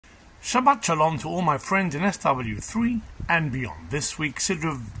Shabbat Shalom to all my friends in SW3 and beyond. This week's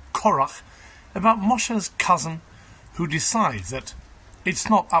Siddur of Korach about Moshe's cousin who decides that it's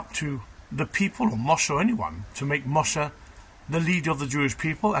not up to the people or Moshe or anyone to make Moshe the leader of the Jewish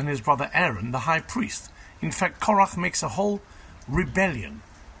people and his brother Aaron the high priest. In fact, Korach makes a whole rebellion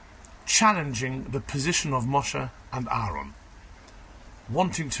challenging the position of Moshe and Aaron,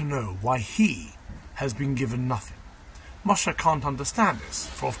 wanting to know why he has been given nothing. Moshe can't understand this,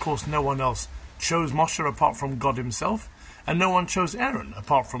 for of course no one else chose Moshe apart from God himself, and no one chose Aaron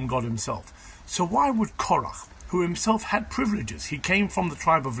apart from God himself. So why would Korach, who himself had privileges, he came from the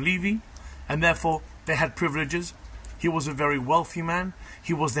tribe of Levi, and therefore they had privileges, he was a very wealthy man,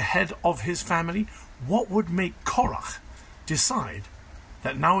 he was the head of his family, what would make Korach decide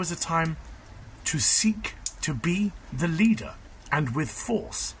that now is the time to seek to be the leader, and with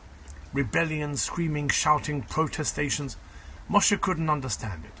force? Rebellion, screaming, shouting, protestations. Moshe couldn't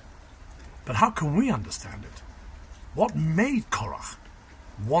understand it. But how can we understand it? What made Korach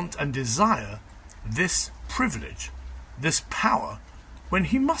want and desire this privilege, this power, when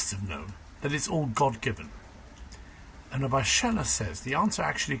he must have known that it's all God-given? And Rabbi Shelah says the answer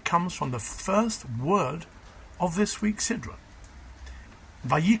actually comes from the first word of this week's Sidra.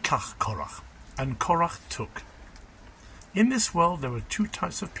 Vayikach Korach, and Korach took. In this world there were two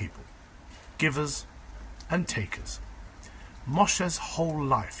types of people, givers and takers. Moshe's whole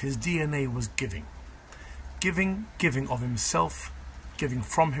life, his DNA was giving. Giving of himself, giving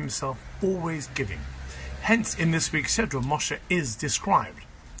from himself, always giving. Hence, in this week's Sidra, Moshe is described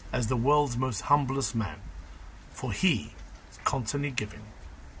as the world's most humblest man, for he is constantly giving.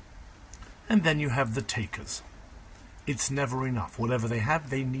 And then you have the takers. It's never enough. Whatever they have,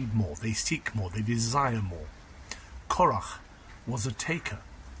 they need more. They seek more. They desire more. Korach was a taker,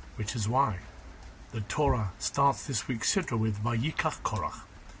 which is why the Torah starts this week's Sidra with Vayikach Korach,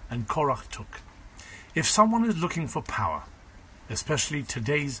 and Korach took. If someone is looking for power, especially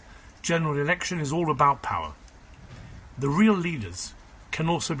today's general election is all about power, the real leaders can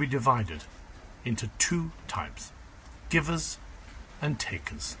also be divided into two types, givers and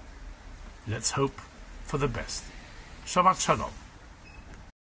takers. Let's hope for the best. Shabbat Shalom.